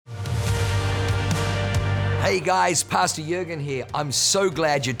Hey guys, Pastor Jurgen here. I'm so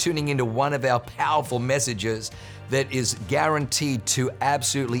glad you're tuning into one of our powerful messages that is guaranteed to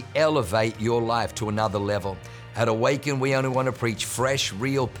absolutely elevate your life to another level. At Awaken, we only want to preach fresh,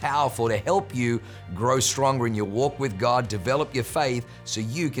 real, powerful to help you grow stronger in your walk with God, develop your faith so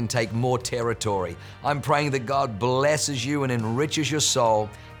you can take more territory. I'm praying that God blesses you and enriches your soul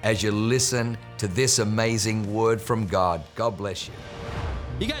as you listen to this amazing word from God. God bless you.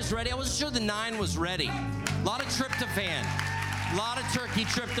 You guys ready? I wasn't sure the 9 was ready. A lot of tryptophan. A lot of turkey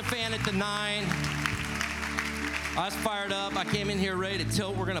tryptophan at the 9. I was fired up. I came in here ready to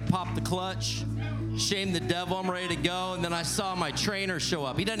tilt. We're going to pop the clutch. Shame the devil. I'm ready to go. And then I saw my trainer show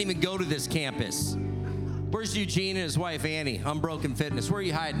up. He doesn't even go to this campus. Where's Eugene and his wife, Annie? Unbroken Fitness. Where are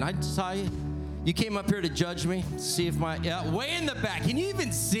you hiding? I saw you. You came up here to judge me? See if way in the back. Can you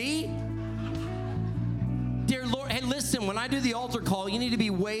even see? Dear Lord, hey, listen, when I do the altar call, you need to be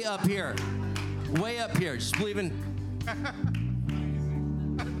way up here. Way up here. Just believing.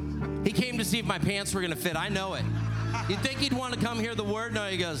 He came to see if my pants were going to fit. I know it. You think he'd want to come hear the word? No,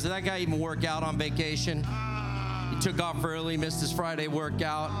 he goes, did that guy even work out on vacation? He took off early, missed his Friday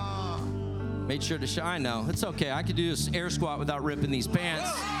workout. Made sure to show. I know. It's okay. I could do this air squat without ripping these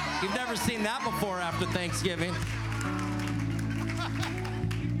pants. You've never seen that before after Thanksgiving.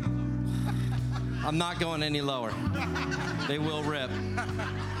 I'm not going any lower. They will rip.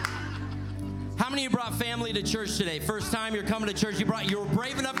 How many of you brought family to church today? First time you're coming to church, you were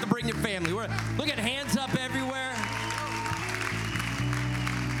brave enough to bring your family. Look at hands up everywhere.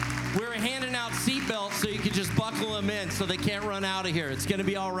 We're handing out seatbelts so you can just buckle them in so they can't run out of here. It's going to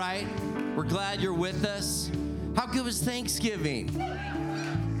be all right. We're glad you're with us. How good was Thanksgiving?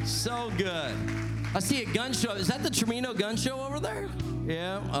 So good. I see a gun show. Is that the Tremino gun show over there?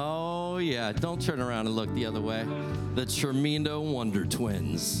 Yeah. Oh, yeah. Don't turn around and look the other way. The Tremino Wonder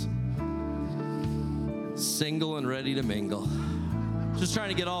Twins. Single and ready to mingle. Just trying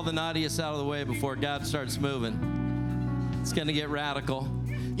to get all the naughtiest out of the way before God starts moving. It's going to get radical.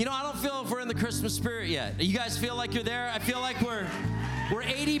 You know, I don't feel if we're in the Christmas spirit yet. You guys feel like you're there? I feel like we're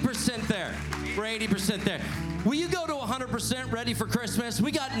 80% there. We're 80% there. Will you go to 100% ready for Christmas?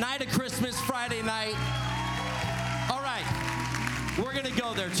 We got Night of Christmas Friday night. All right. We're going to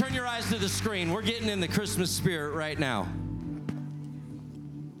go there. Turn your eyes to the screen. We're getting in the Christmas spirit right now.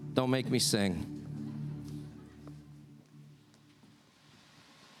 Don't make me sing.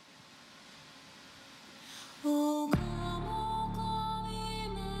 Oh, come,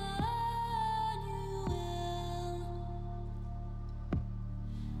 Emmanuel,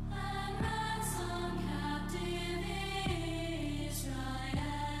 and ransom captive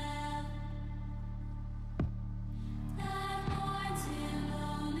Israel, that mourns in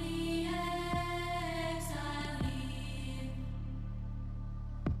lonely exile here,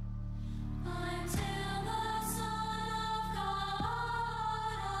 until the Son of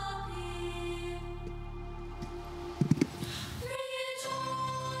God appear.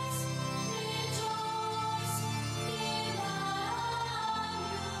 Rejoice, rejoice, Emmanuel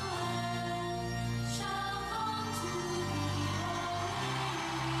shall come to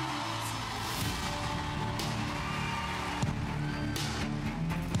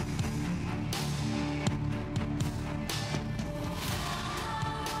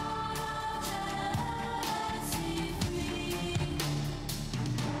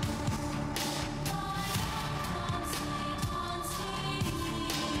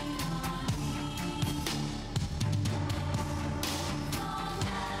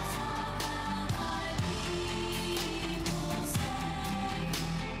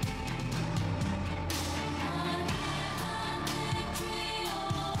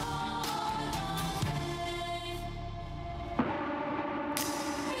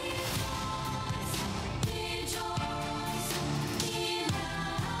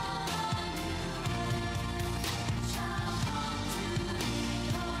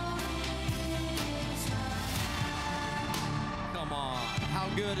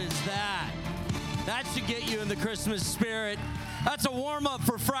Good is that? That should get you in the Christmas spirit. That's a warm-up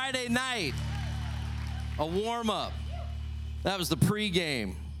for Friday night. A warm-up. That was the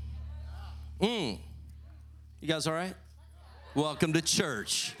pregame. You guys all right? Welcome to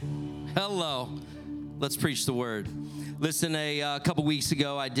church. Hello. Let's preach the word. Listen, a couple weeks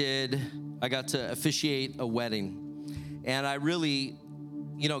ago, I got to officiate a wedding. And I really,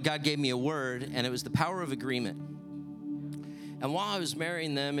 God gave me a word, and it was the power of agreement. And while I was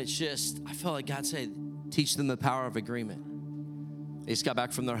marrying them, I felt like God said, teach them the power of agreement. They just got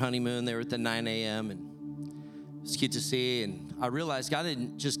back from their honeymoon. They were at the 9 a.m. and it was cute to see. And I realized God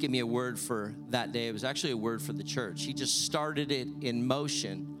didn't just give me a word for that day. It was actually a word for the church. He just started it in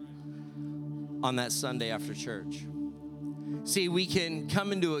motion on that Sunday after church. See, we can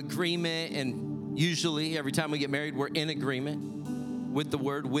come into agreement, and usually every time we get married, we're in agreement with the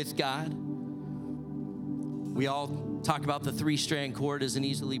word, with God. We all talk about the 3-strand cord isn't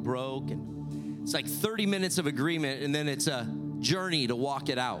easily broke, and it's like 30 minutes of agreement, and then it's a journey to walk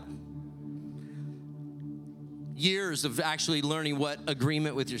it out. Years of actually learning what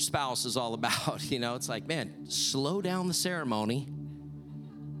agreement with your spouse is all about. You know, it's like, man, slow down the ceremony,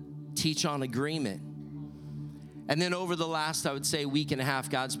 teach on agreement. And then over the last, I would say, week and a half,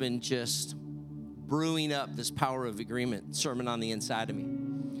 God's been just brewing up this power of agreement sermon on the inside of me.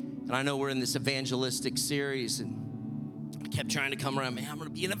 And I know we're in this evangelistic series, and I kept trying to come around, man, I'm going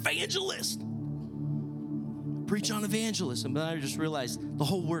to be an evangelist. Preach on evangelism. But I just realized the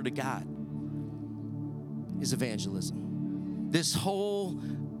whole word of God is evangelism. This whole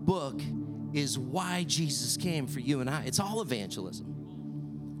book is why Jesus came for you and I. It's all evangelism.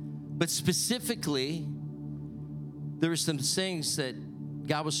 But specifically, there were some things that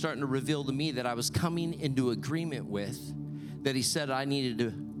God was starting to reveal to me that I was coming into agreement with, that he said I needed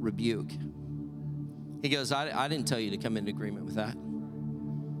to rebuke. He goes, I didn't tell you to come into agreement with that.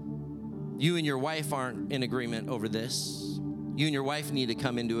 You and your wife aren't in agreement over this. You and your wife need to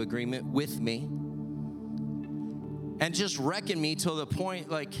come into agreement with me. And just reckon me till the point,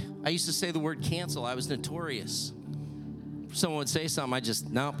 like, I used to say the word cancel. I was notorious. Someone would say something, I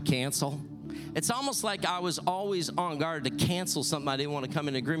just, nope, cancel. It's almost like I was always on guard to cancel something I didn't want to come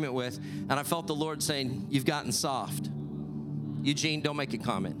in agreement with. And I felt the Lord saying, you've gotten soft. Eugene, don't make a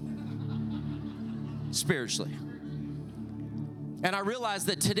comment. Spiritually. And I realized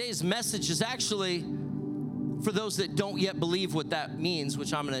that today's message is actually for those that don't yet believe what that means,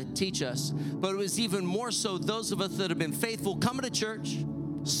 which I'm going to teach us. But it was even more so those of us that have been faithful, coming to church,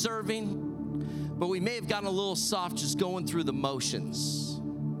 serving, but we may have gotten a little soft just going through the motions.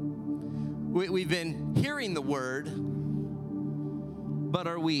 We've been hearing the word, but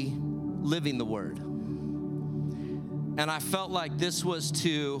are we living the word? And I felt like this was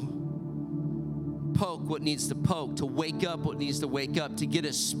to poke what needs to poke, to wake up what needs to wake up, to get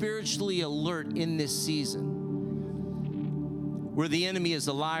us spiritually alert in this season, where the enemy is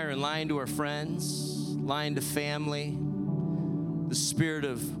a liar and lying to our friends, lying to family. The spirit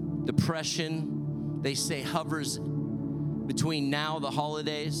of depression, they say, hovers between now, the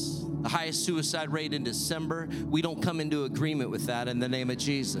holidays, the highest suicide rate in December. We don't come into agreement with that in the name of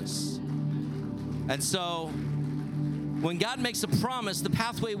Jesus. And so when God makes a promise, the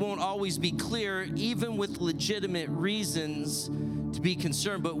pathway won't always be clear, even with legitimate reasons to be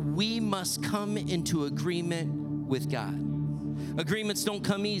concerned, but we must come into agreement with God. Agreements don't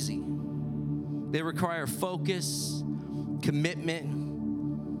come easy. They require focus, commitment,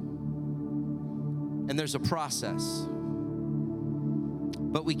 and there's a process.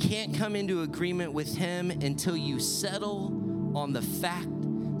 But we can't come into agreement with him until you settle on the fact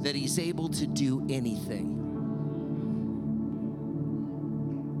that he's able to do anything.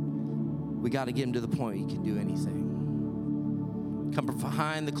 We got to get him to the point he can do anything. Come from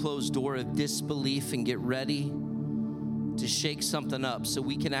behind the closed door of disbelief and get ready to shake something up so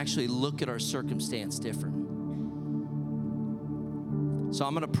we can actually look at our circumstance different. So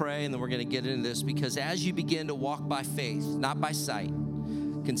I'm going to pray, and then we're going to get into this, because as you begin to walk by faith, not by sight,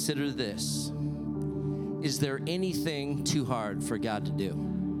 consider this. Is there anything too hard for God to do?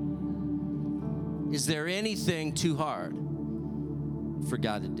 Is there anything too hard for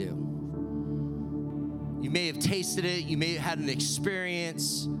God to do? You may have tasted it. You may have had an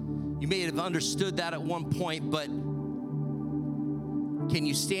experience. You may have understood that at one point, but can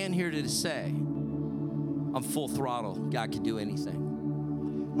you stand here to say, I'm full throttle, God can do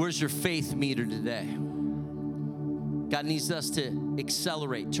anything? Where's your faith meter today? God needs us to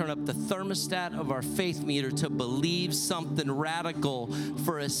accelerate, turn up the thermostat of our faith meter to believe something radical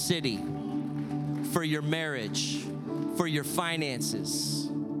for a city, for your marriage, for your finances,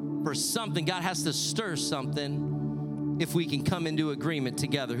 for something. God has to stir something if we can come into agreement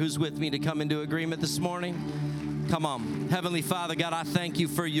together. Who's with me to come into agreement this morning? Come on. Heavenly Father, God, I thank you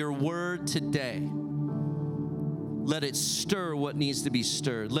for your word today. Let it stir what needs to be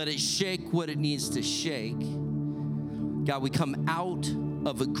stirred. Let it shake what it needs to shake. God, we come out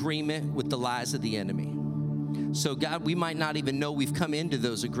of agreement with the lies of the enemy. So God, we might not even know we've come into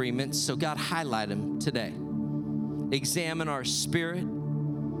those agreements. So God, highlight them today. Examine our spirit.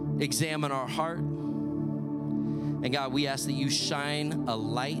 Examine our heart. And God, we ask that you shine a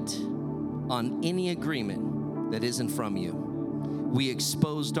light on any agreement that isn't from you. We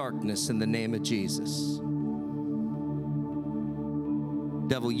expose darkness in the name of Jesus.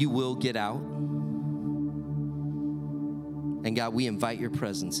 Devil, you will get out. And God, we invite your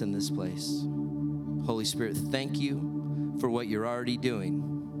presence in this place. Holy Spirit, thank you for what you're already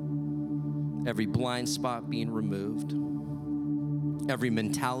doing. Every blind spot being removed, every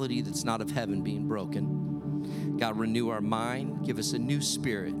mentality that's not of heaven being broken. God, renew our mind, give us a new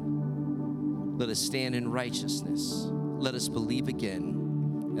spirit. Let us stand in righteousness. Let us believe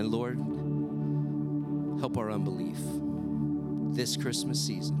again. And Lord, help our unbelief this Christmas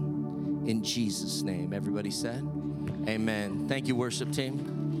season. In Jesus' name. Everybody said, amen. Thank you, worship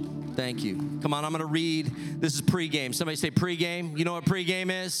team. Thank you. Come on, I'm going to read. This is pregame. Somebody say pregame. You know what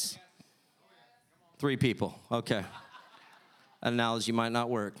pregame is? 3 people. Okay. That analogy might not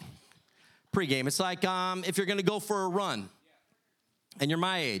work. Pregame. It's like if you're going to go for a run and you're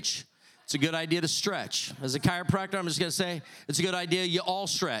my age, it's a good idea to stretch. As a chiropractor, I'm just going to say it's a good idea you all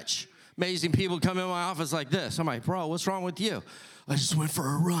stretch. Amazing people come in my office like this. I'm like, bro, what's wrong with you? I just went for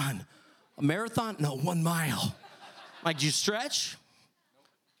a run. A marathon? No, 1 mile. I'm like, did you stretch?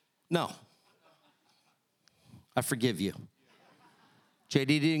 No. I forgive you. JD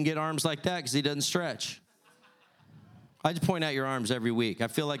didn't get arms like that because he doesn't stretch. I just point out your arms every week. I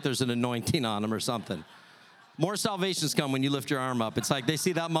feel like there's an anointing on them or something. More salvations come when you lift your arm up. It's like they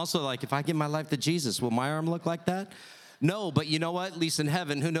see that muscle, like, if I give my life to Jesus, will my arm look like that? No, but you know what? At least in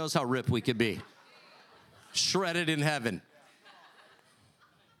heaven, who knows how ripped we could be? Shredded in heaven.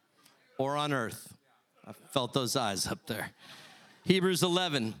 Or on earth. I felt those eyes up there. Hebrews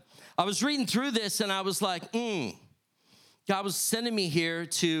 11. I was reading through this and I was like, God was sending me here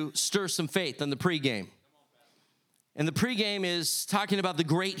to stir some faith in the pregame. And the pregame is talking about the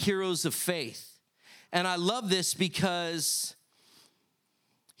great heroes of faith. And I love this because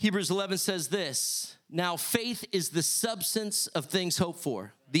Hebrews 11 says this, now faith is the substance of things hoped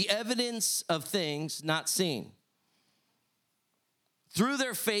for, the evidence of things not seen. Through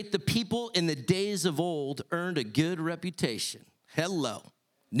their faith, the people in the days of old earned a good reputation. Hello.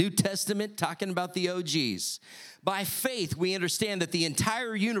 New Testament talking about the OGs. By faith, we understand that the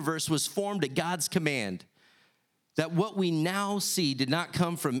entire universe was formed at God's command, that what we now see did not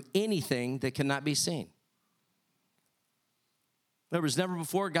come from anything that cannot be seen. There was never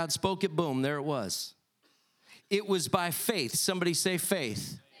before, God spoke it, boom, there it was. It was by faith, somebody say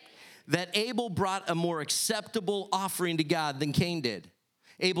faith, that Abel brought a more acceptable offering to God than Cain did.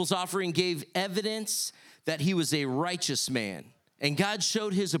 Abel's offering gave evidence that he was a righteous man, and God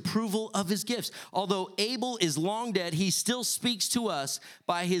showed his approval of his gifts. Although Abel is long dead, he still speaks to us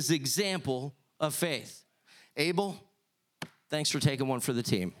by his example of faith. Abel, thanks for taking one for the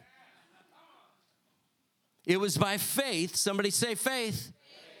team. It was by faith, somebody say faith.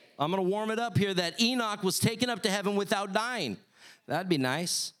 I'm going to warm it up here, that Enoch was taken up to heaven without dying. That'd be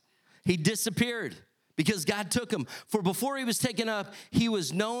nice. He disappeared because God took him. For before he was taken up, he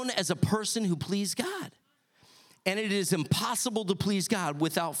was known as a person who pleased God. And it is impossible to please God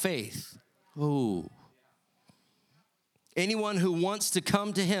without faith. Oh. Anyone who wants to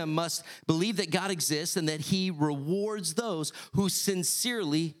come to him must believe that God exists and that he rewards those who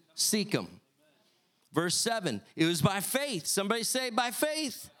sincerely seek him. Verse 7, it was by faith. Somebody say by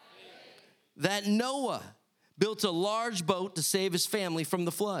faith. That Noah built a large boat to save his family from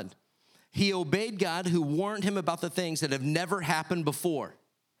the flood. He obeyed God who warned him about the things that have never happened before.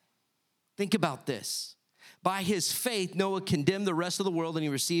 Think about this. By his faith, Noah condemned the rest of the world and he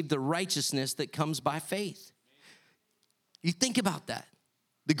received the righteousness that comes by faith. You think about that.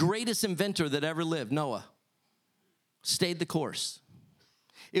 The greatest inventor that ever lived, Noah, stayed the course.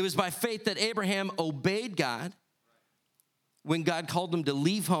 It was by faith that Abraham obeyed God when God called him to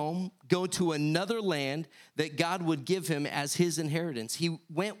leave home, go to another land that God would give him as his inheritance. He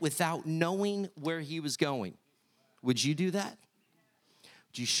went without knowing where he was going. Would you do that?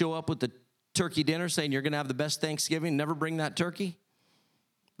 Would you show up with the turkey dinner saying you're going to have the best Thanksgiving, never bring that turkey,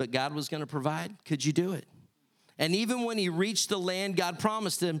 but God was going to provide? Could you do it? And even when he reached the land God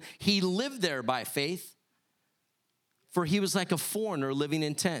promised him, he lived there by faith, for he was like a foreigner living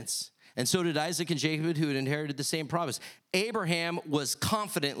in tents. And so did Isaac and Jacob, who had inherited the same promise. Abraham was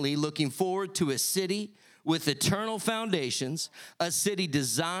confidently looking forward to a city with eternal foundations, a city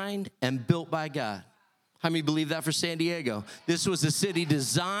designed and built by God. How many believe that for San Diego? This was a city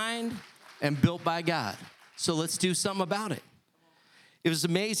designed and built by God. So let's do something about it. It was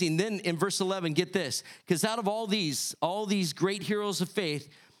amazing. Then in verse 11, get this, because out of all these great heroes of faith,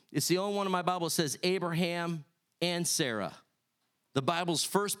 it's the only one in my Bible that says Abraham and Sarah, the Bible's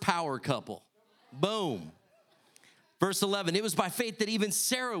first power couple. Boom. Verse 11, it was by faith that even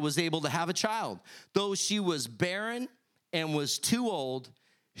Sarah was able to have a child. Though she was barren and was too old,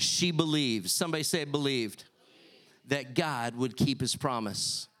 she believed. Somebody say believed. That God would keep his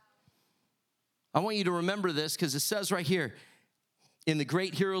promise. I want you to remember this because it says right here, in the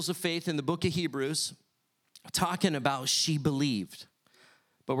great heroes of faith in the book of Hebrews, talking about she believed.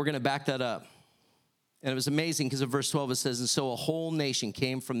 But we're going to back that up. And it was amazing because in verse 12 it says, and so a whole nation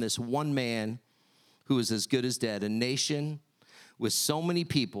came from this one man who was as good as dead. A nation with so many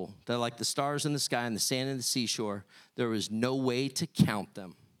people that are like the stars in the sky and the sand in the seashore, there was no way to count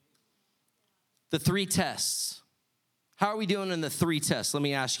them. The three tests. How are we doing in the three tests? Let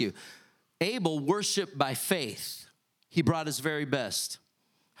me ask you. Abel worshiped by faith. He brought his very best.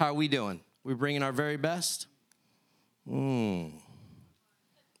 How are we doing? We bringing our very best? Some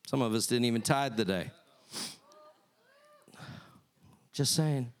of us didn't even tithe today. Just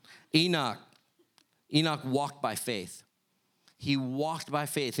saying. Enoch walked by faith. He walked by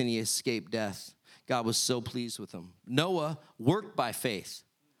faith and he escaped death. God was so pleased with him. Noah worked by faith.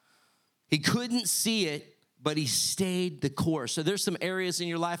 He couldn't see it, but he stayed the course. So there's some areas in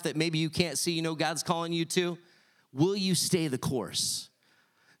your life that maybe you can't see, you know God's calling you to. Will you stay the course?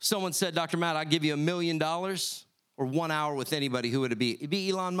 Someone said, Dr. Matt, I'll give you $1 million or 1 hour with anybody. Who would it be? It'd be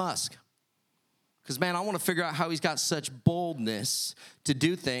Elon Musk. Because, man, I want to figure out how he's got such boldness to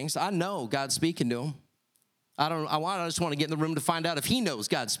do things. I know God's speaking to him. I just want to get in the room to find out if he knows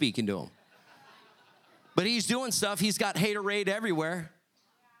God's speaking to him. But he's doing stuff. He's got haterade everywhere.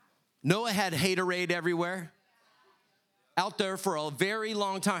 Noah had haterade everywhere. Out there for a very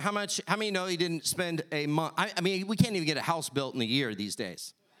long time. How many know he didn't spend a month? I mean, we can't even get a house built in a year these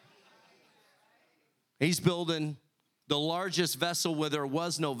days. He's building the largest vessel where there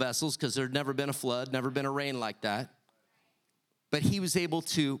was no vessels because there'd never been a flood, never been a rain like that. But he was able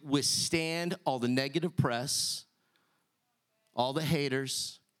to withstand all the negative press, all the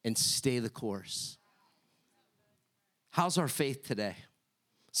haters, and stay the course. How's our faith today?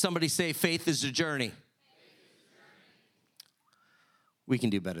 Somebody say faith is a journey. We can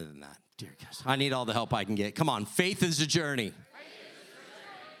do better than that, dear guys. I need all the help I can get. Come on, faith is a journey.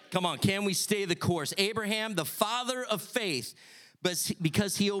 Come on, can we stay the course? Abraham, the father of faith, but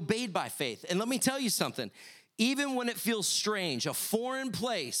because he obeyed by faith. And let me tell you something. Even when it feels strange, a foreign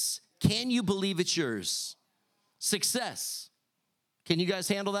place, can you believe it's yours? Success. Can you guys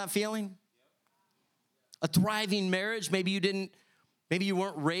handle that feeling? A thriving marriage, maybe you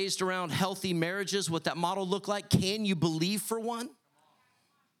weren't raised around healthy marriages, what that model looked like. Can you believe for one?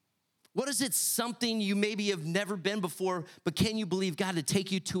 What is it, something you maybe have never been before, but can you believe God to take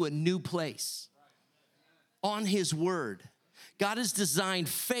you to a new place on his word? God has designed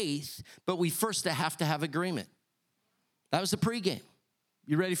faith, but we first have to have agreement. That was the pregame.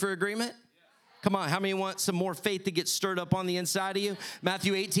 You ready for agreement? Come on, how many want some more faith to get stirred up on the inside of you?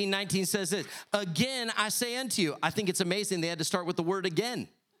 Matthew 18:19 says this, again, I say unto you. I think it's amazing they had to start with the word again.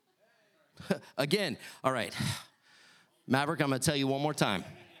 Again. All right. Maverick, I'm going to tell you one more time.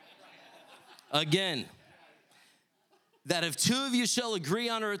 Again, that if two of you shall agree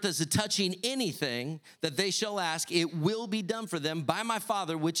on earth as to touching anything that they shall ask, it will be done for them by my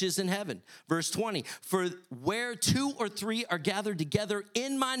Father which is in heaven. Verse 20, for where 2 or 3 are gathered together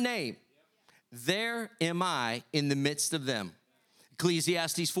in my name, there am I in the midst of them.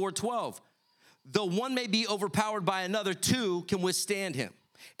 Ecclesiastes 4:12, though one may be overpowered by another, 2 can withstand him.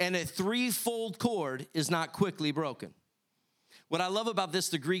 And a threefold cord is not quickly broken. What I love about this,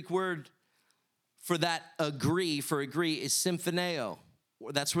 the Greek word for that agree is symphoneo.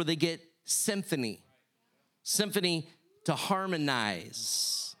 That's where they get symphony. Symphony, to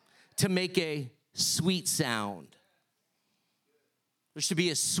harmonize, to make a sweet sound. There should be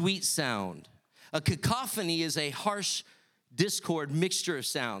a sweet sound. A cacophony is a harsh discord mixture of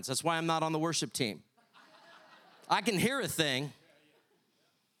sounds. That's why I'm not on the worship team. I can hear a thing.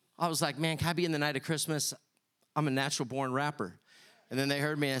 I was like, man, can I be in the night of Christmas? I'm a natural born rapper. And then they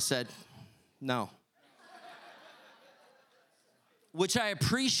heard me and I said, no. Which I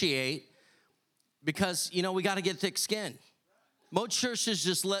appreciate because, you know, we got to get thick skin. Most churches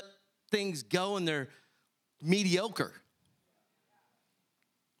just let things go and they're mediocre.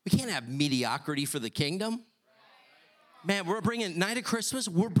 We can't have mediocrity for the kingdom. Man, we're bringing, night of Christmas,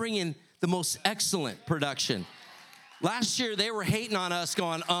 we're bringing the most excellent production. Last year, they were hating on us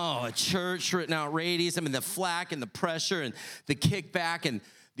going, oh, a church written out radius. I mean, the flack and the pressure and the kickback and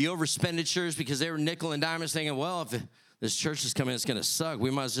the overspenditures because they were nickel and diamonds thinking, well, if this church is coming, it's going to suck. We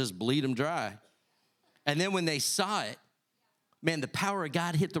might as well just bleed them dry. And then when they saw it, man, the power of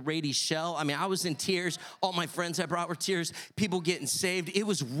God hit the Rady shell. I mean, I was in tears. All my friends I brought were tears. People getting saved. It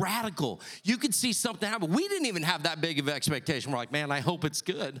was radical. You could see something happen. We didn't even have that big of expectation. We're like, man, I hope it's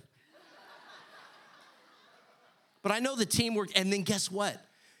good. But I know the team worked. And then guess what?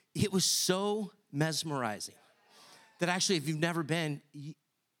 It was so mesmerizing that actually, if you've never been,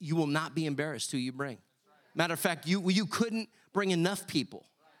 you will not be embarrassed who you bring. Matter of fact, you couldn't bring enough people.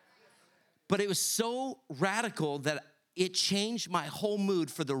 But it was so radical that it changed my whole mood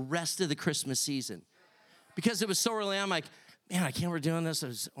for the rest of the Christmas season. Because it was so early, I'm like, man, I can't, we're doing this. It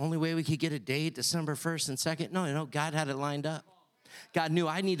was the only way we could get a date, December 1st and 2nd. No, God had it lined up. God knew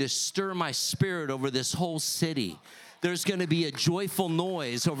I need to stir my spirit over this whole city. There's going to be a joyful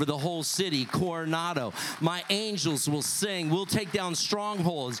noise over the whole city, Coronado. My angels will sing. We'll take down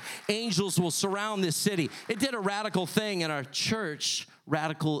strongholds. Angels will surround this city. It did a radical thing, and our church,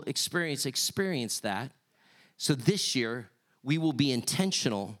 Radical Experience, experienced that. So this year, we will be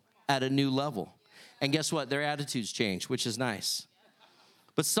intentional at a new level. And guess what? Their attitudes change, which is nice.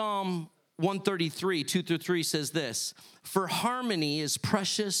 But Psalm 133, 2-3 says this: for harmony is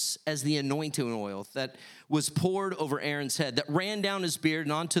precious as the anointing oil that was poured over Aaron's head, that ran down his beard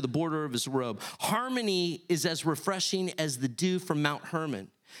and onto the border of his robe. Harmony is as refreshing as the dew from Mount Hermon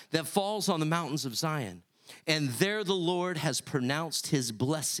that falls on the mountains of Zion. And there the Lord has pronounced his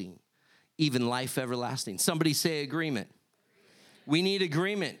blessing, even life everlasting. Somebody say agreement. We need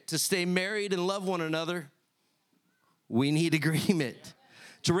agreement to stay married and love one another. We need agreement.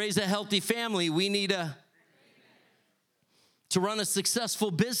 To raise a healthy family, we need to run a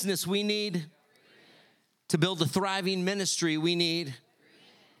successful business, we need to build a thriving ministry, we need,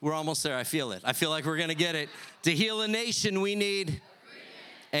 we're almost there, I feel it. I feel like we're gonna get it. To heal a nation, we need,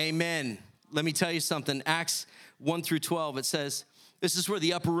 amen. Let me tell you something, Acts 1-12, it says, this is where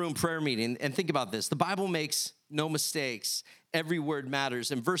the upper room prayer meeting, and think about this, the Bible makes no mistakes. Every word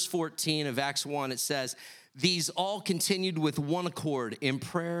matters. In verse 14 of Acts 1, it says, these all continued with one accord in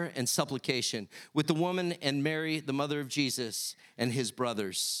prayer and supplication with the woman and Mary, the mother of Jesus, and his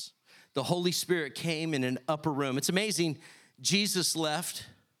brothers. The Holy Spirit came in an upper room. It's amazing. Jesus left,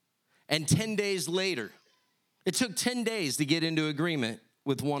 and 10 days later, it took 10 days to get into agreement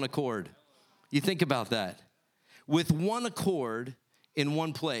with one accord. You think about that. With one accord in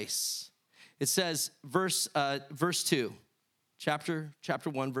one place. It says, verse 2. Chapter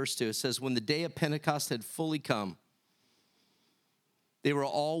 1, verse 2, it says, when the day of Pentecost had fully come, they were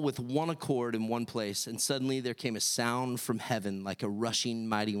all with one accord in one place, and suddenly there came a sound from heaven like a rushing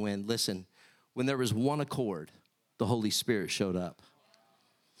mighty wind. Listen, when there was one accord, the Holy Spirit showed up.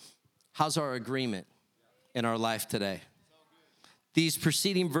 How's our agreement in our life today? These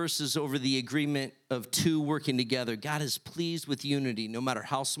preceding verses over the agreement of two working together, God is pleased with unity, no matter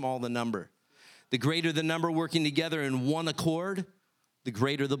how small the number. The greater the number working together in one accord, the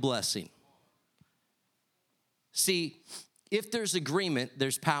greater the blessing. See, if there's agreement,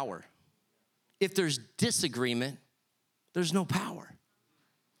 there's power. If there's disagreement, there's no power.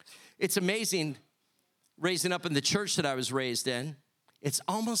 It's amazing, raising up in the church that I was raised in, it's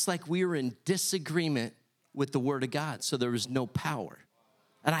almost like we were in disagreement with the Word of God, so there was no power.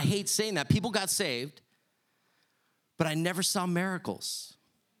 And I hate saying that. People got saved, but I never saw miracles.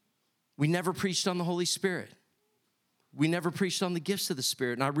 We never preached on the Holy Spirit. We never preached on the gifts of the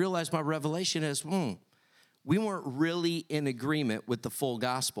Spirit. And I realized my revelation is, we weren't really in agreement with the full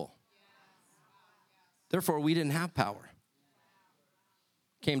gospel. Therefore, we didn't have power.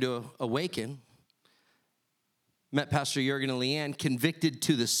 Came to awaken, met Pastor Jurgen and Leanne, convicted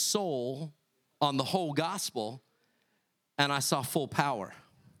to the soul on the whole gospel, and I saw full power.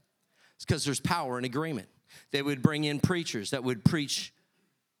 It's because there's power in agreement. They would bring in preachers that would preach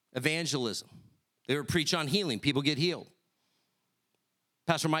evangelism. They would preach on healing. People get healed.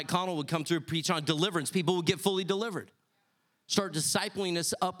 Pastor Mike Connell would come through and preach on deliverance. People would get fully delivered. Start discipling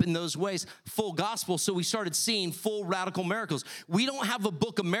us up in those ways. Full gospel, so we started seeing full radical miracles. We don't have a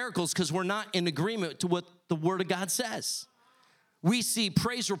book of miracles because we're not in agreement to what the Word of God says. We see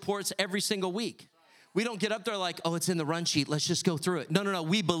praise reports every single week. We don't get up there like, oh, it's in the run sheet. Let's just go through it. No.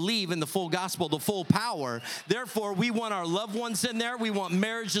 We believe in the full gospel, the full power. Therefore, we want our loved ones in there. We want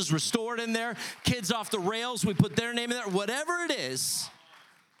marriages restored in there. Kids off the rails, we put their name in there. Whatever it is,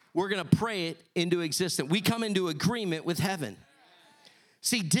 we're going to pray it into existence. We come into agreement with heaven.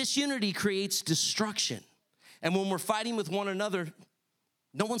 See, disunity creates destruction. And when we're fighting with one another,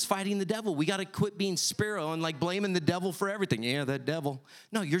 no one's fighting the devil. We got to quit being spiro and like blaming the devil for everything. Yeah, that devil.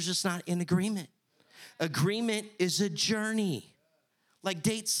 No, you're just not in agreement. Agreement is a journey. Like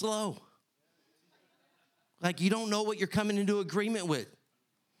date slow. Like you don't know what you're coming into agreement with.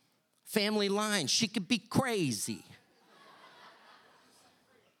 Family line, she could be crazy.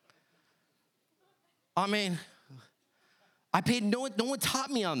 I mean, no one taught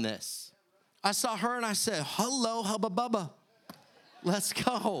me on this. I saw her and I said, hello, hubba bubba. Let's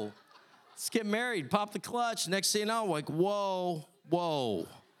go. Let's get married. Pop the clutch. Next thing you know, like, whoa.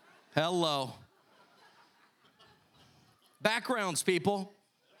 Hello. Backgrounds, people.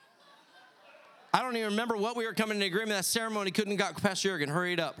 I don't even remember what we were coming into agreement. That ceremony couldn't have got Pastor Jurgen.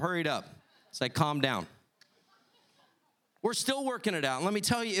 Hurry it up, hurry it up. It's like, calm down. We're still working it out. And let me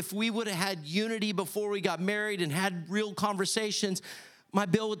tell you, if we would have had unity before we got married and had real conversations, my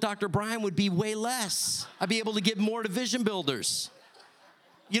bill with Dr. Brian would be way less. I'd be able to give more to vision builders.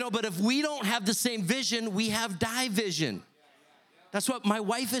 But if we don't have the same vision, we have division. That's what, my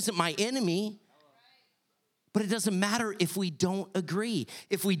wife isn't my enemy, but it doesn't matter if we don't agree.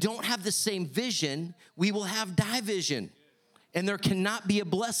 If we don't have the same vision, we will have division. And there cannot be a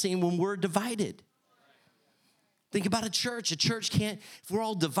blessing when we're divided. Think about a church. A church can't, if we're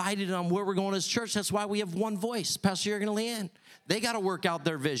all divided on where we're going as a church, that's why we have one voice. Pastor Jurgen and Leanne, they got to work out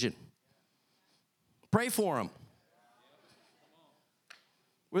their vision. Pray for them.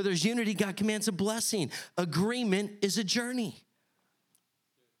 Where there's unity, God commands a blessing. Agreement is a journey.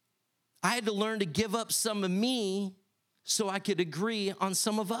 I had to learn to give up some of me so I could agree on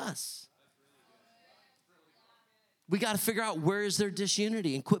some of us. We got to figure out where is there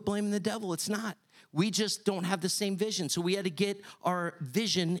disunity and quit blaming the devil. It's not. We just don't have the same vision. So we had to get our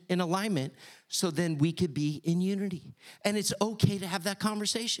vision in alignment so then we could be in unity. And it's okay to have that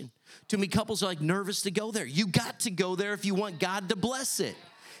conversation. Too many couples are like nervous to go there. You got to go there if you want God to bless it.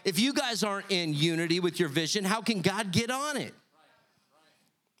 If you guys aren't in unity with your vision, how can God get on it?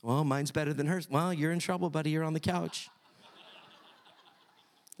 Well, mine's better than hers. Well, you're in trouble, buddy. You're on the couch.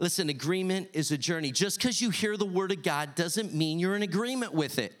 Listen, agreement is a journey. Just because you hear the word of God doesn't mean you're in agreement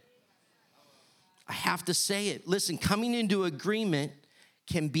with it. I have to say it. Listen, coming into agreement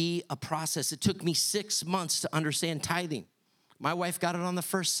can be a process. It took me 6 months to understand tithing. My wife got it on the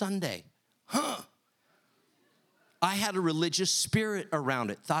first Sunday. I had a religious spirit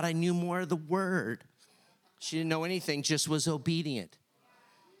around it. Thought I knew more of the word. She didn't know anything, just was obedient.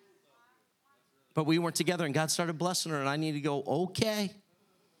 But we weren't together, and God started blessing her, and I needed to go, okay.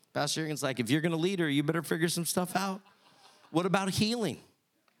 Pastor Jurgen's like, if you're going to lead her, you better figure some stuff out. What about healing?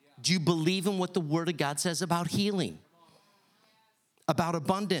 Do you believe in what the Word of God says about healing? About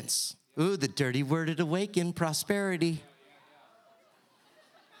abundance? Ooh, the dirty word at Awaken, prosperity.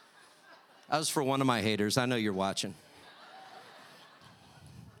 That was for one of my haters. I know you're watching.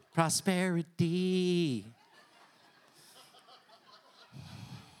 Prosperity.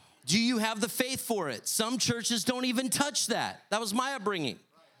 Do you have the faith for it? Some churches don't even touch that. That was my upbringing.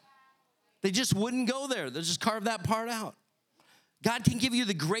 They just wouldn't go there. They'll just carve that part out. God can give you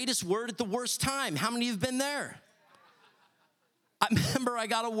the greatest word at the worst time. How many of you have been there? I remember I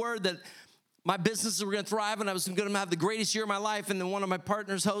got a word that my businesses were going to thrive and I was going to have the greatest year of my life, and then one of my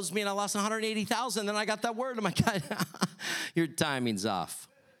partners hosed me and I lost $180,000. Then I got that word. I'm like, God, your timing's off.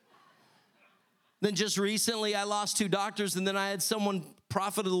 Then just recently I lost 2 doctors, and then I had someone,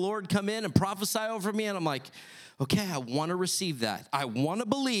 prophet of the Lord, come in and prophesy over me, and I'm like, okay, I want to receive that. I want to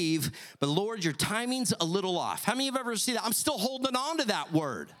believe, but Lord, your timing's a little off. How many of you have ever seen that? I'm still holding on to that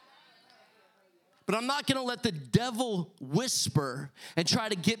word. But I'm not going to let the devil whisper and try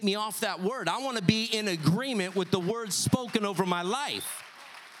to get me off that word. I want to be in agreement with the word spoken over my life,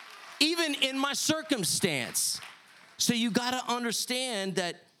 even in my circumstance. So you got to understand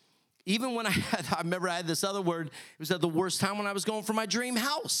that even when I remember I had this other word, it was at the worst time when I was going for my dream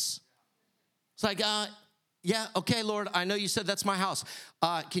house. It's like, yeah, okay, Lord, I know you said that's my house.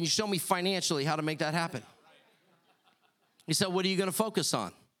 Can you show me financially how to make that happen? He said, what are you going to focus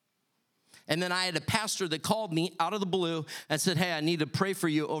on? And then I had a pastor that called me out of the blue and said, hey, I need to pray for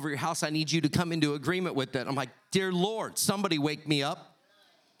you over your house. I need you to come into agreement with it. I'm like, dear Lord, somebody wake me up.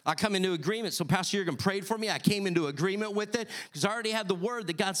 I come into agreement. So Pastor Jurgen prayed for me. I came into agreement with it because I already had the word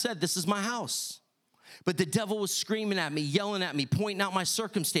that God said, this is my house. But the devil was screaming at me, yelling at me, pointing out my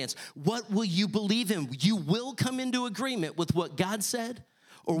circumstance. What will you believe in? You will come into agreement with what God said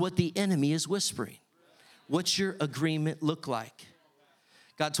or what the enemy is whispering. What's your agreement look like?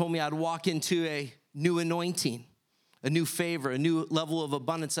 God told me I'd walk into a new anointing, a new favor, a new level of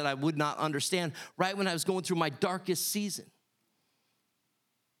abundance that I would not understand right when I was going through my darkest season.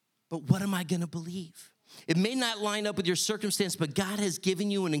 But what am I going to believe? It may not line up with your circumstance, but God has given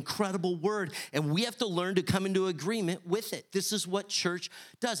you an incredible word, and we have to learn to come into agreement with it. This is what church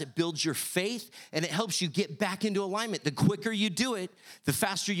does. It builds your faith, and it helps you get back into alignment. The quicker you do it, the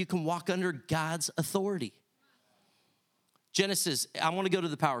faster you can walk under God's authority. Genesis, I want to go to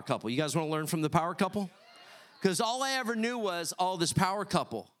the power couple. You guys want to learn from the power couple? Because all I ever knew was, this power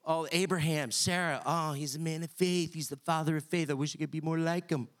couple. Oh, Abraham, Sarah. Oh, he's a man of faith. He's the father of faith. I wish I could be more like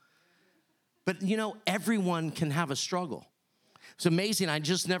him. But, everyone can have a struggle. It's amazing. I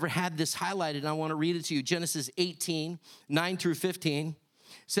just never had this highlighted. I want to read it to you. Genesis 18, 9 through 15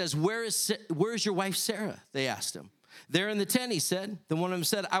 says, where is your wife Sarah? They asked him. There in the tent, he said, then one of them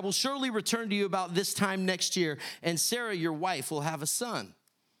said, I will surely return to you about this time next year, and Sarah, your wife, will have a son.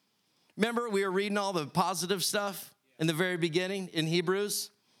 Remember, we were reading all the positive stuff in the very beginning in Hebrews?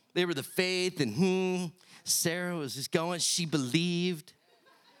 They were the faith, and Sarah was just going, she believed.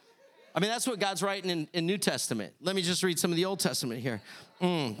 I mean, that's what God's writing in New Testament. Let me just read some of the Old Testament here.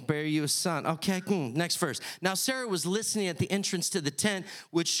 Bear you a son. Okay, next verse. Now, Sarah was listening at the entrance to the tent,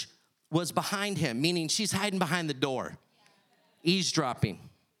 which was behind him, meaning she's hiding behind the door, eavesdropping.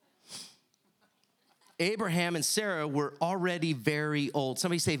 Abraham and Sarah were already very old.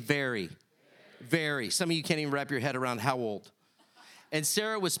 Somebody say very. Very. Some of you can't even wrap your head around how old. And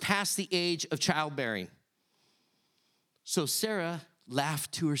Sarah was past the age of childbearing. So Sarah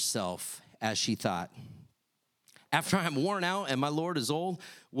laughed to herself as she thought, after I'm worn out and my Lord is old,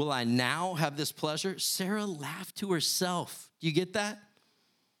 will I now have this pleasure? Sarah laughed to herself. Do you get that?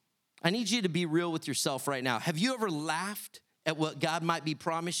 I need you to be real with yourself right now. Have you ever laughed at what God might be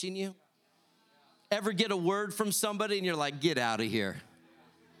promising you? Ever get a word from somebody and you're like, get out of here?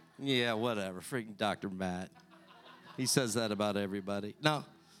 Yeah, whatever, freaking Dr. Matt. He says that about everybody. No,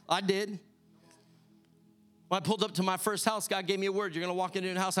 I did. When I pulled up to my first house, God gave me a word. You're going to walk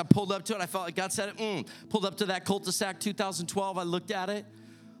into a house. I pulled up to it. I felt like God said it. Pulled up to that cul-de-sac 2012. I looked at it.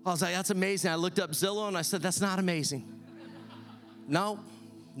 I was like, that's amazing. I looked up Zillow, and I said, that's not amazing. No.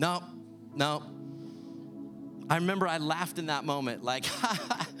 I remember I laughed in that moment like,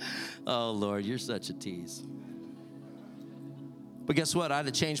 oh, Lord, you're such a tease. But guess what? I had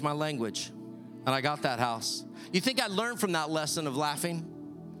to change my language, and I got that house. You think I learned from that lesson of laughing?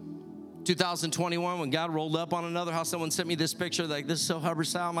 2021, when God rolled up on another house, someone sent me this picture, like, this is so Hubbard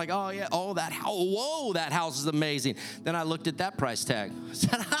style. I'm like, oh, yeah, oh, that house, whoa, that house is amazing. Then I looked at that price tag. I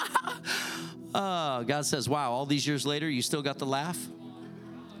said, oh, God says, wow, all these years later, you still got the laugh?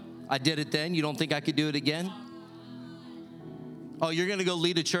 I did it then. You don't think I could do it again? Oh, you're going to go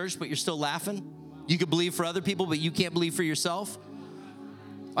lead a church, but you're still laughing? You could believe for other people, but you can't believe for yourself?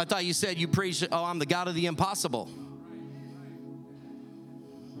 I thought you said you preach, oh, I'm the God of the impossible.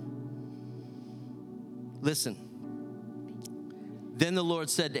 Listen. Then the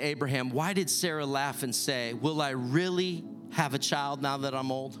Lord said to Abraham, why did Sarah laugh and say, will I really have a child now that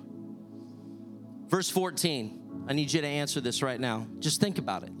I'm old? Verse 14, I need you to answer this right now. Just think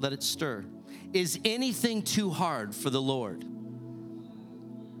about it. Let it stir. Is anything too hard for the Lord?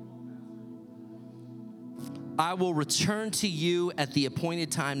 I will return to you at the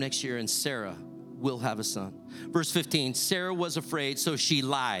appointed time next year, and Sarah will have a son. Verse 15, Sarah was afraid, so she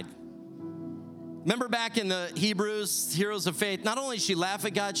lied. Remember back in the Hebrews, heroes of faith, not only did she laugh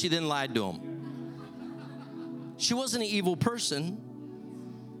at God, she then lied to him. She wasn't an evil person,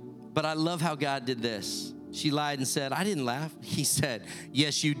 but I love how God did this. She lied and said, I didn't laugh. He said,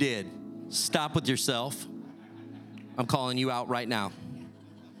 yes, you did. Stop with yourself. I'm calling you out right now.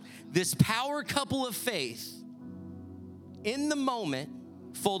 This power couple of faith, in the moment,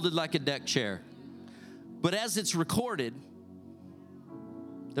 folded like a deck chair. But as it's recorded,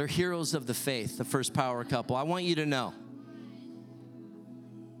 they're heroes of the faith, the first power couple. I want you to know,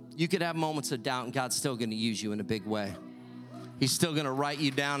 you could have moments of doubt, and God's still going to use you in a big way. He's still going to write you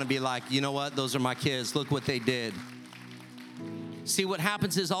down and be like, you know what? Those are my kids. Look what they did. See, what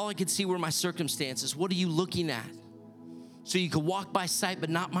happens is all I can see were my circumstances. What are you looking at? So you can walk by sight, but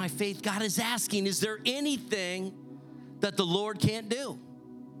not by faith. God is asking, is there anything that the Lord can't do?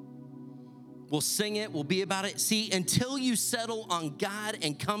 We'll sing it. We'll be about it. See, until you settle on God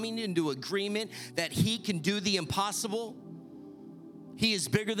and coming into agreement that he can do the impossible, he is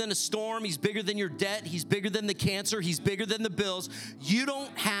bigger than a storm. He's bigger than your debt. He's bigger than the cancer. He's bigger than the bills. You don't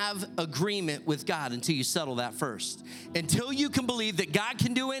have agreement with God until you settle that first. Until you can believe that God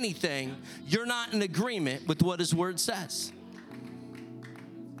can do anything, you're not in agreement with what his word says.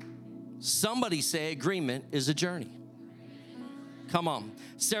 Somebody say agreement is a journey. Come on.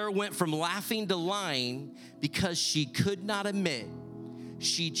 Sarah went from laughing to lying because she could not admit.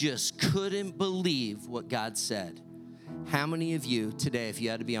 She just couldn't believe what God said. How many of you today, if you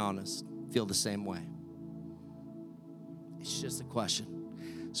had to be honest, feel the same way? It's just a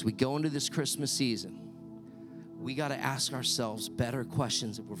question. So we go into this Christmas season. We got to ask ourselves better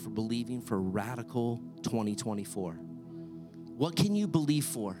questions if we're believing for radical 2024. What can you believe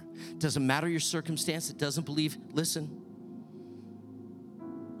for? Doesn't matter your circumstance. It doesn't believe. Listen.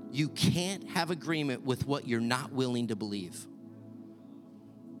 You can't have agreement with what you're not willing to believe.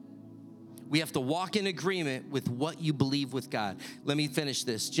 We have to walk in agreement with what you believe with God. Let me finish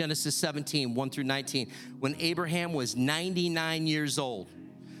this. Genesis 17, 1 through 19. When Abraham was 99 years old,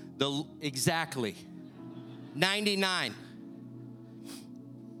 exactly 99.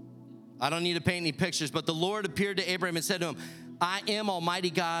 I don't need to paint any pictures, but the Lord appeared to Abraham and said to him, I am Almighty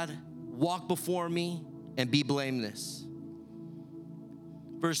God, walk before me and be blameless.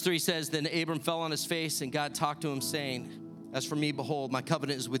 Verse 3 says, then Abram fell on his face, and God talked to him, saying, as for me, behold, my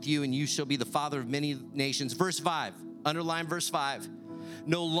covenant is with you, and you shall be the father of many nations. Verse 5, underline verse 5.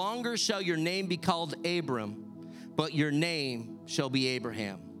 No longer shall your name be called Abram, but your name shall be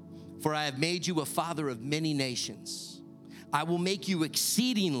Abraham. For I have made you a father of many nations. I will make you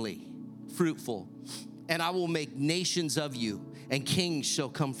exceedingly fruitful, and I will make nations of you, and kings shall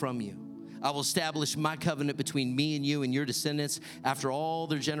come from you. I will establish my covenant between me and you and your descendants after all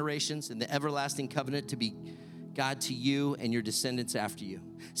their generations, and the everlasting covenant to be God to you and your descendants after you.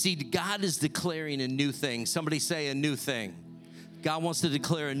 See, God is declaring a new thing. Somebody say a new thing. God wants to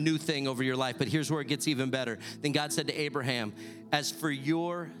declare a new thing over your life, but here's where it gets even better. Then God said to Abraham, as for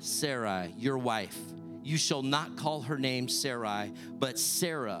your Sarai, your wife, you shall not call her name Sarai, but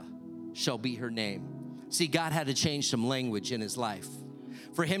Sarah shall be her name. See, God had to change some language in his life.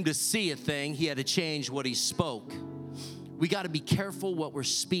 For him to see a thing, he had to change what he spoke. We got to be careful what we're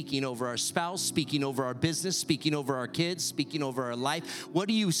speaking over our spouse, speaking over our business, speaking over our kids, speaking over our life. What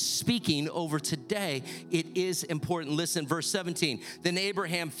are you speaking over today? It is important. Listen, verse 17. Then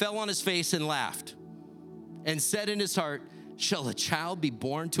Abraham fell on his face and laughed and said in his heart, shall a child be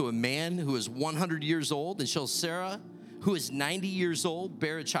born to a man who is 100 years old? And shall Sarah, who is 90 years old,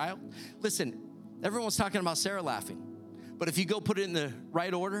 bear a child? Listen, everyone's talking about Sarah laughing. But if you go put it in the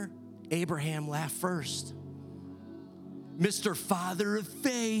right order, Abraham laughed first. Mr. Father of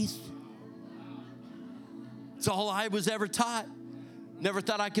Faith. It's all I was ever taught. Never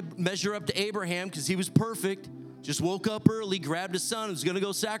thought I could measure up to Abraham because he was perfect. Just woke up early, grabbed his son, was going to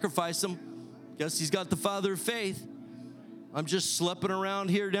go sacrifice him. Guess he's got the father of faith. I'm just schlepping around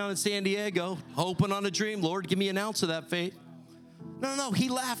here down in San Diego, hoping on a dream. Lord, give me an ounce of that faith. No, he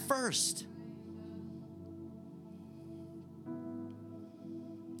laughed first.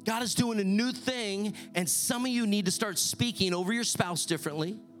 God is doing a new thing, and some of you need to start speaking over your spouse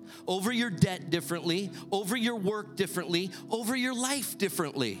differently, over your debt differently, over your work differently, over your life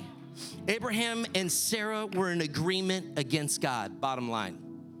differently. Abraham and Sarah were in agreement against God, bottom line.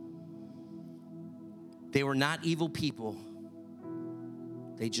 They were not evil people.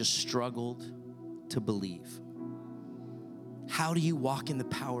 They just struggled to believe. How do you walk in the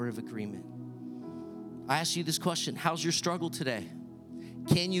power of agreement? I ask you this question, how's your struggle today?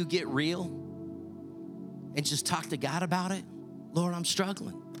 Can you get real and just talk to God about it? Lord, I'm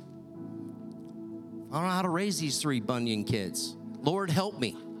struggling. I don't know how to raise these 3 Bunyan kids. Lord, help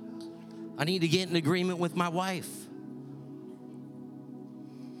me. I need to get in agreement with my wife.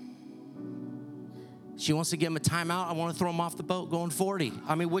 She wants to give him a timeout. I want to throw him off the boat going 40.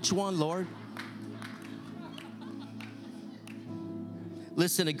 I mean, which one, Lord?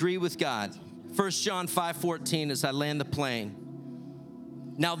 Listen, agree with God. 1 John 5:14 as I land the plane.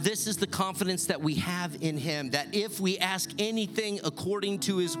 Now, this is the confidence that we have in him, that if we ask anything according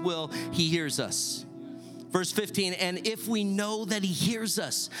to his will, he hears us. Verse 15, and if we know that he hears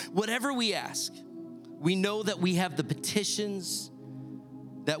us, whatever we ask, we know that we have the petitions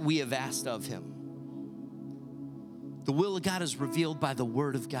that we have asked of him. The will of God is revealed by the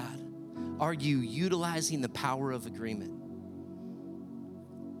word of God. Are you utilizing the power of agreement?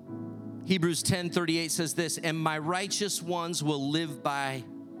 Hebrews 10:38 says this, and my righteous ones will live by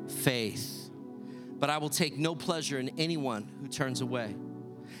faith, but I will take no pleasure in anyone who turns away.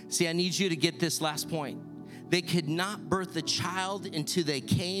 See, I need you to get this last point. They could not birth a child until they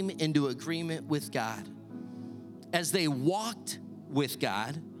came into agreement with God. As they walked with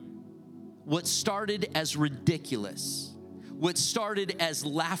God, what started as ridiculous, what started as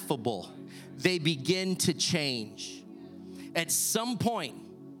laughable, they begin to change. At some point,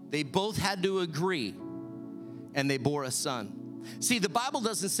 they both had to agree, and they bore a son. See, the Bible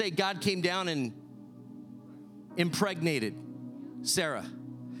doesn't say God came down and impregnated Sarah.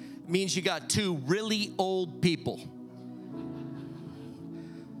 It means you got 2 really old people.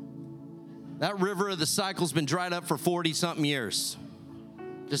 That river of the cycle's been dried up for 40-something years.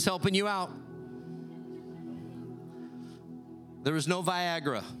 Just helping you out. There was no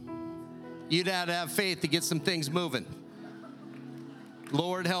Viagra. You'd have to have faith to get some things moving.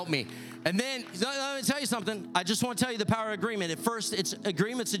 Lord, help me. And then, let me tell you something. I just want to tell you the power of agreement. At first,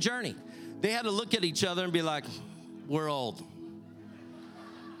 agreement's a journey. They had to look at each other and be like, we're old.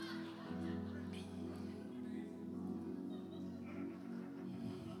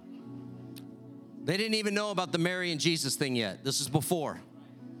 They didn't even know about the Mary and Jesus thing yet. This is before.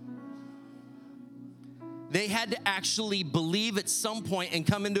 They had to actually believe at some point and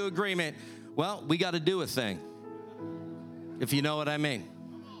come into agreement, well, we got to do a thing, if you know what I mean.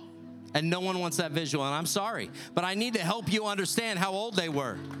 And no one wants that visual, and I'm sorry. But I need to help you understand how old they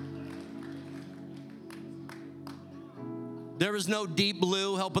were. There was no deep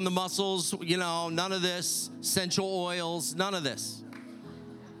blue helping the muscles, none of this, essential oils, none of this.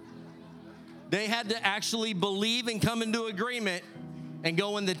 They had to actually believe and come into agreement and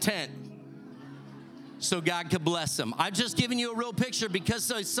go in the tent so God could bless them. I've just given you a real picture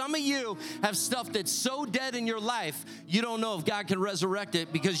because some of you have stuff that's so dead in your life, you don't know if God can resurrect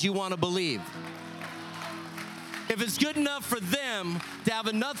it because you want to believe. If it's good enough for them to have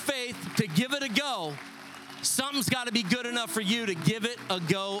enough faith to give it a go, something's got to be good enough for you to give it a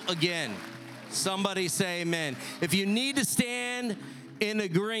go again. Somebody say amen. If you need to stand in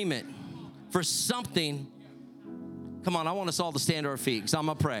agreement for something, come on, I want us all to stand to our feet because I'm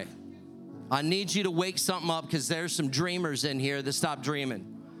going to pray. I need you to wake something up because there's some dreamers in here that stop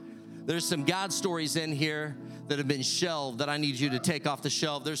dreaming. There's some God stories in here that have been shelved that I need you to take off the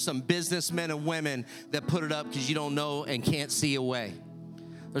shelf. There's some businessmen and women that put it up because you don't know and can't see a way.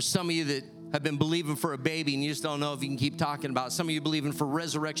 There's some of you that have been believing for a baby and you just don't know if you can keep talking about it. Some of you believing for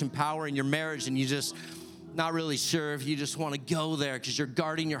resurrection power in your marriage and you just not really sure if you just want to go there because you're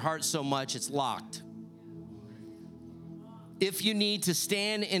guarding your heart so much it's locked. If you need to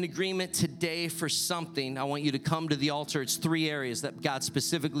stand in agreement today for something, I want you to come to the altar. It's 3 areas that God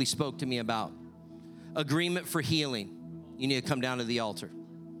specifically spoke to me about. Agreement for healing. You need to come down to the altar.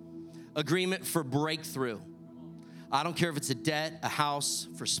 Agreement for breakthrough. I don't care if it's a debt, a house,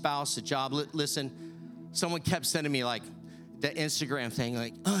 for spouse, a job. Listen, someone kept sending me like the Instagram thing,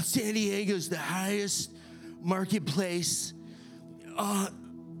 like, San Diego's the highest marketplace.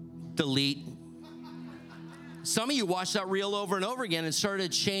 Delete. Some of you watched that reel over and over again and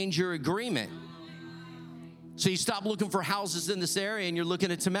started to change your agreement. So you stop looking for houses in this area and you're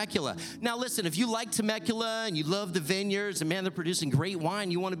looking at Temecula. Now listen, if you like Temecula and you love the vineyards and man, they're producing great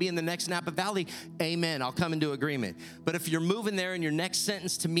wine, you want to be in the next Napa Valley, amen, I'll come into agreement. But if you're moving there and your next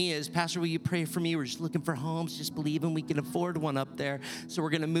sentence to me is, Pastor, will you pray for me? We're just looking for homes, just believing we can afford one up there. So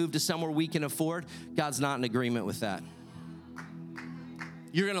we're going to move to somewhere we can afford. God's not in agreement with that.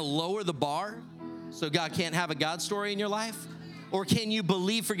 You're going to lower the bar so God can't have a God story in your life? Or can you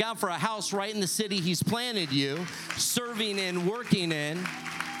believe for God for a house right in the city He's planted you, serving and working in,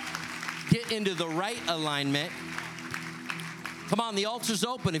 get into the right alignment? Come on, the altar's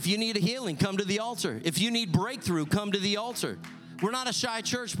open. If you need a healing, come to the altar. If you need breakthrough, come to the altar. We're not a shy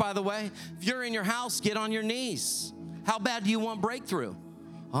church, by the way. If you're in your house, get on your knees. How bad do you want breakthrough?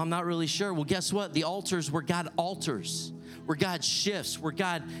 Oh, I'm not really sure. Well, guess what? The altar's where God alters, where God shifts, where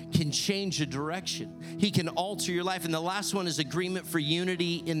God can change the direction. He can alter your life. And the last one is agreement for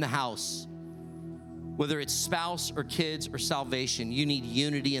unity in the house. Whether it's spouse or kids or salvation, you need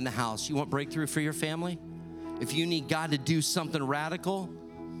unity in the house. You want breakthrough for your family? If you need God to do something radical,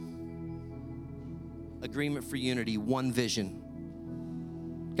 agreement for unity, one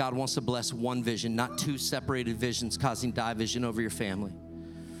vision. God wants to bless one vision, not 2 separated visions causing division over your family.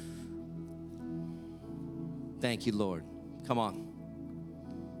 Thank you, Lord. Come on.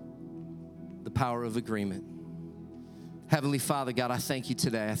 The power of agreement. Heavenly Father, God, I thank you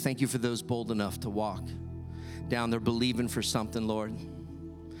today. I thank you for those bold enough to walk down there believing for something, Lord.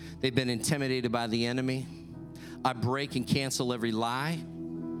 They've been intimidated by the enemy. I break and cancel every lie,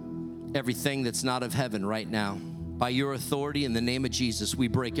 everything that's not of heaven right now. By your authority, in the name of Jesus, we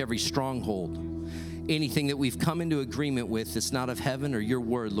break every stronghold. Anything that we've come into agreement with that's not of heaven or your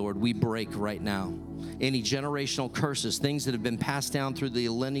word, Lord, we break right now. Any generational curses, things that have been passed down through the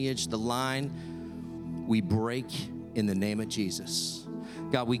lineage, the line, we break in the name of Jesus.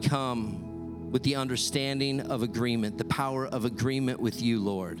 God, we come with the understanding of agreement, the power of agreement with you,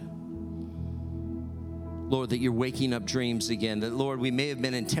 Lord. Lord, that you're waking up dreams again. That, Lord, we may have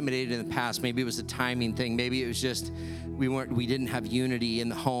been intimidated in the past. Maybe it was a timing thing. Maybe it was just we didn't have unity in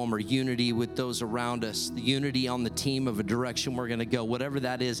the home or unity with those around us, the unity on the team of a direction we're going to go. Whatever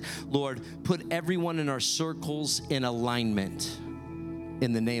that is, Lord, put everyone in our circles in alignment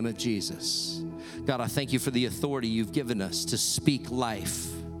in the name of Jesus. God, I thank you for the authority you've given us to speak life.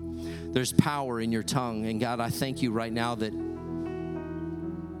 There's power in your tongue. And God, I thank you right now that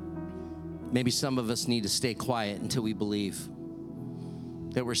maybe some of us need to stay quiet until we believe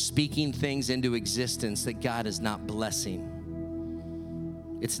that we're speaking things into existence that God is not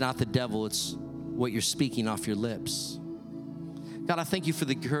blessing. It's not the devil, it's what you're speaking off your lips. God, I thank you for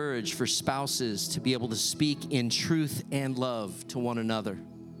the courage for spouses to be able to speak in truth and love to one another,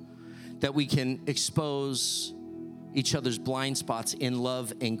 that we can expose each other's blind spots in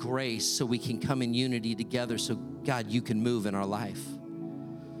love and grace so we can come in unity together so, God, you can move in our life.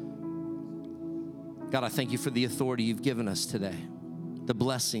 God, I thank you for the authority you've given us today. the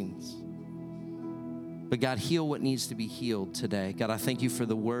blessings. But God, heal what needs to be healed today. God, I thank you for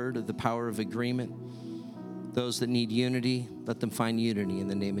the word of the power of agreement. Those that need unity, let them find unity in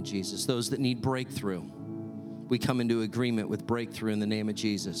the name of Jesus. Those that need breakthrough, we come into agreement with breakthrough in the name of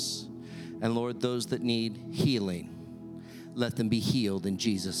Jesus. And Lord, those that need healing, let them be healed in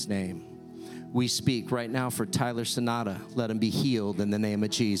Jesus' name. We speak right now for Tyler Sonata. Let him be healed in the name of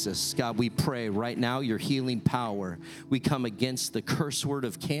Jesus. God, we pray right now your healing power. We come against the curse word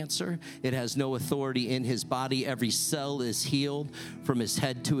of cancer. It has no authority in his body. Every cell is healed from his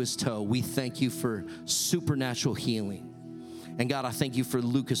head to his toe. We thank you for supernatural healing. And God, I thank you for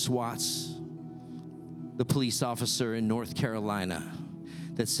Lucas Watts, the police officer in North Carolina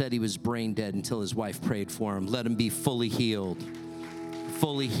that said he was brain dead until his wife prayed for him. Let him be fully healed,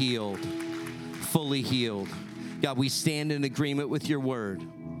 fully healed. Fully healed. God, we stand in agreement with your word.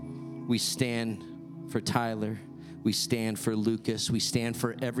 We stand for Tyler. We stand for Lucas. We stand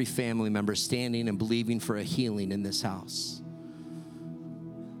for every family member standing and believing for a healing in this house.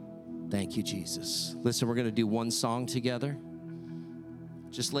 Thank you, Jesus. Listen, we're going to do one song together.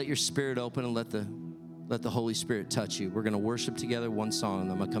 Just let your spirit open and let the Holy Spirit touch you. We're going to worship together one song, and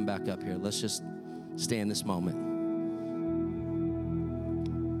I'm going to come back up here. Let's just stay in this moment.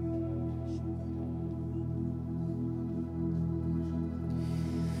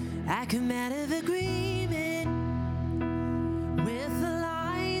 I come out of agreement with the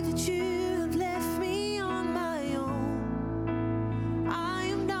lie that you have left me on my own. I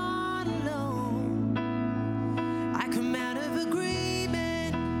am not alone. I come out of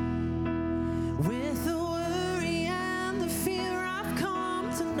agreement with the worry and the fear I've come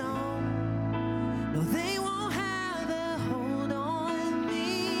to know. No, they won't have a hold on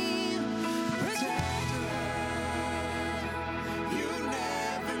me. Protector, you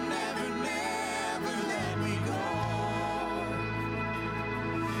never let me go.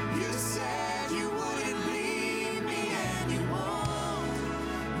 You said you wouldn't leave me, and you won't.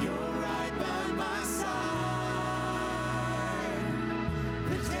 You're right by my side.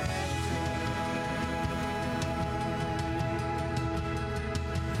 Protector,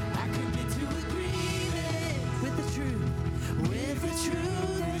 I commit to agreement with the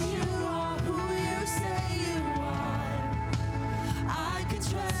truth that you are who you say you are. I can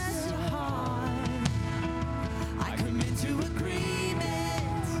trust your heart. I commit to agreement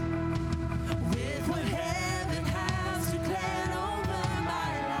with what heaven has declared over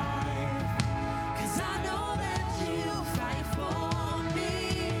my life. 'Cause I know that you fight for me.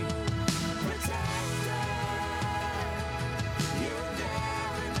 Protector, you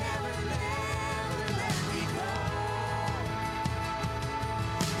never let me go.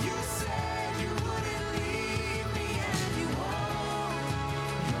 You said you wouldn't leave me, and you won't.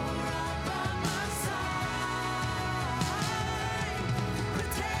 You're right by my side.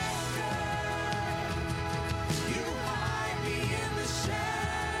 Protector, you hide me in the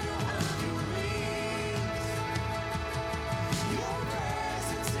shadow of your wings. Your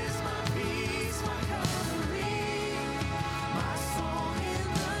presence is my peace, my covering, my song in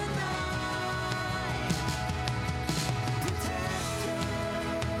the night. Protector,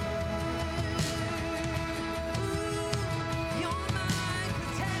 you're my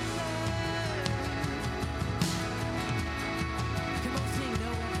protector. Come on, sing.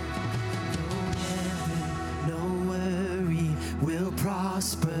 No worry will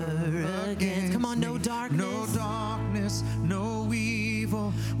prosper against. Come on, no darkness. No darkness, no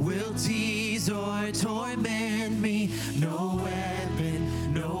evil Will tease or torment me. No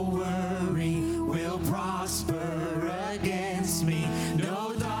weapon, no worry will prosper against me.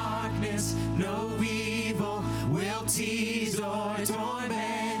 No darkness, no evil will tease or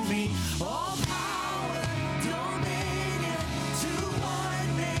torment me. All power, dominion, to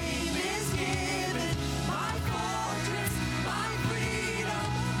one name is given. My fortress, my freedom,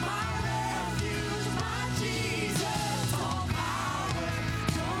 my refuge, my Jesus. All power,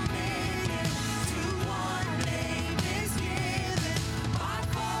 dominion, to one name is given. My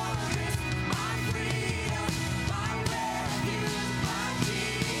fortress, my freedom, my refuge, my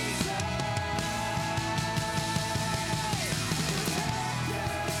Jesus.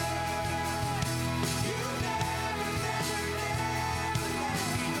 Protector,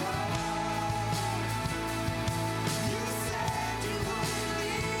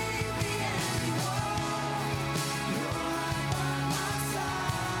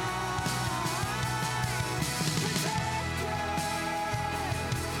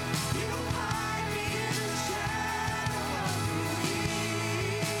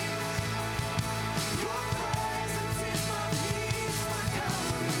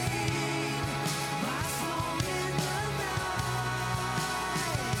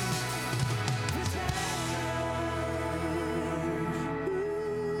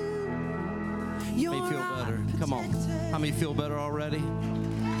 Come on. How many feel better already?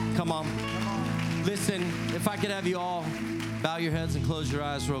 Come on. Listen, if I could have you all bow your heads and close your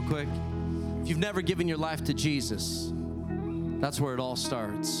eyes real quick. If you've never given your life to Jesus, that's where it all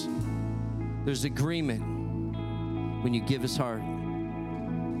starts. There's agreement when you give his heart.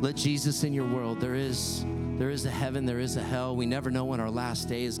 Let Jesus in your world. There is a heaven, there is a hell. We never know when our last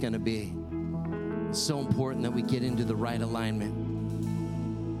day is going to be. It's so important that we get into the right alignment,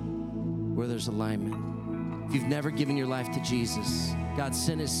 where there's alignment. If you've never given your life to Jesus, God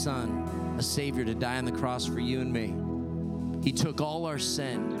sent his son, a Savior, to die on the cross for you and me. He took all our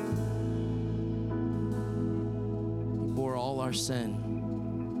sin. He bore all our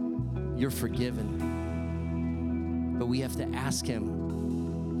sin. You're forgiven. But we have to ask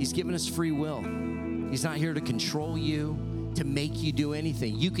him. He's given us free will. He's not here to control you, to make you do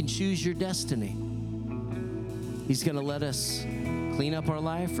anything. You can choose your destiny. He's going to let us clean up our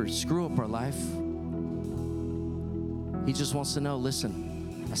life or screw up our life. He just wants to know,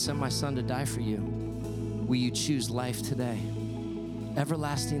 listen, I sent my son to die for you. Will you choose life today?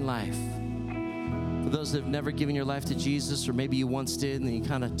 Everlasting life. For those that have never given your life to Jesus, or maybe you once did and then you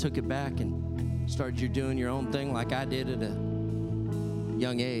kind of took it back and started doing your own thing like I did at a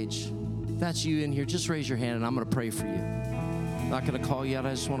young age. If that's you in here, just raise your hand and I'm going to pray for you. I'm not going to call you out.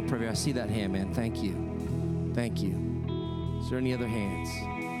 I just want to pray for you. I see that hand, man. Thank you. Thank you. Is there any other hands?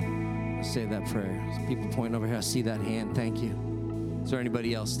 I say that prayer. There's people pointing over here. I see that hand. Thank you. Is there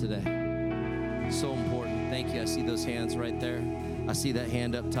anybody else today? So important. Thank you. I see those hands right there. I see that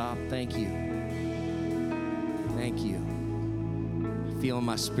hand up top. Thank you. Thank you. I feel in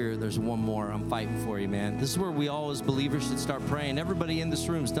my spirit there's one more. I'm fighting for you, man. This is where we all as believers should start praying. Everybody in this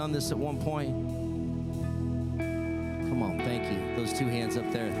room has done this at one point. Come on. Thank you. Those two hands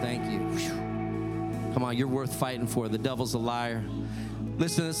up there. Thank you. Whew. Come on. You're worth fighting for. The devil's a liar.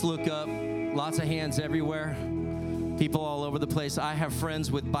 Listen, let's look up. Lots of hands everywhere. People all over the place. I have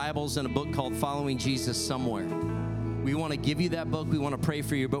friends with Bibles and a book called Following Jesus Somewhere. We want to give you that book. We want to pray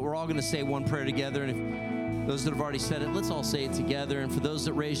for you, but we're all going to say one prayer together. And if those that have already said it, let's all say it together. And for those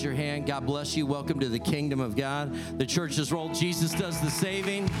that raised your hand, God bless you. Welcome to the kingdom of God. The church is rolled. Jesus does the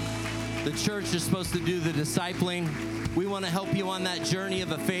saving. The church is supposed to do the discipling. We want to help you on that journey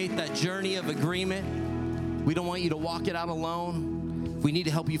of a faith, that journey of agreement. We don't want you to walk it out alone. If we need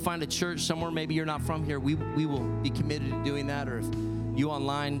to help you find a church somewhere, maybe you're not from here, we will be committed to doing that. Or if you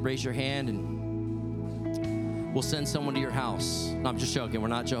online, raise your hand and we'll send someone to your house. No, I'm just joking. We're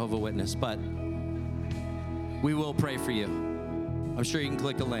not Jehovah's Witness, but we will pray for you. I'm sure you can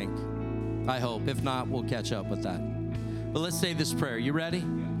click a link. I hope. If not, we'll catch up with that. But let's say this prayer. You ready?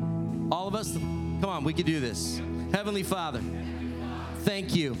 All of us? Come on, we can do this. Heavenly Father,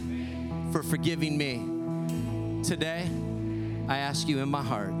 thank you for forgiving me. Today, I ask you in my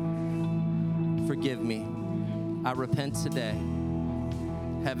heart, forgive me. I repent today.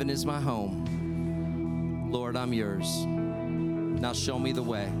 Heaven is my home. Lord, I'm yours. Now show me the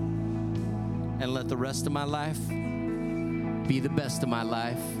way. And let the rest of my life be the best of my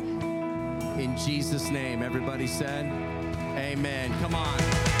life. In Jesus' name, everybody said, amen. Come on.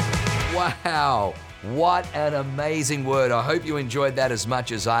 Wow, what an amazing word. I hope you enjoyed that as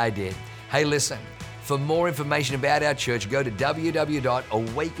much as I did. Hey, listen, for more information about our church, go to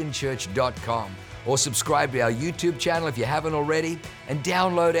www.awakenchurch.com or subscribe to our YouTube channel if you haven't already, and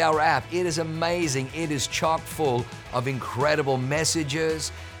download our app. It is amazing. It is chock full of incredible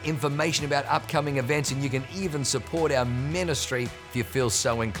messages, information about upcoming events, and you can even support our ministry if you feel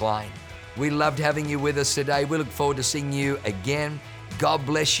so inclined. We loved having you with us today. We look forward to seeing you again. God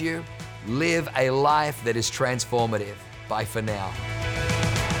bless you. Live a life that is transformative. Bye for now.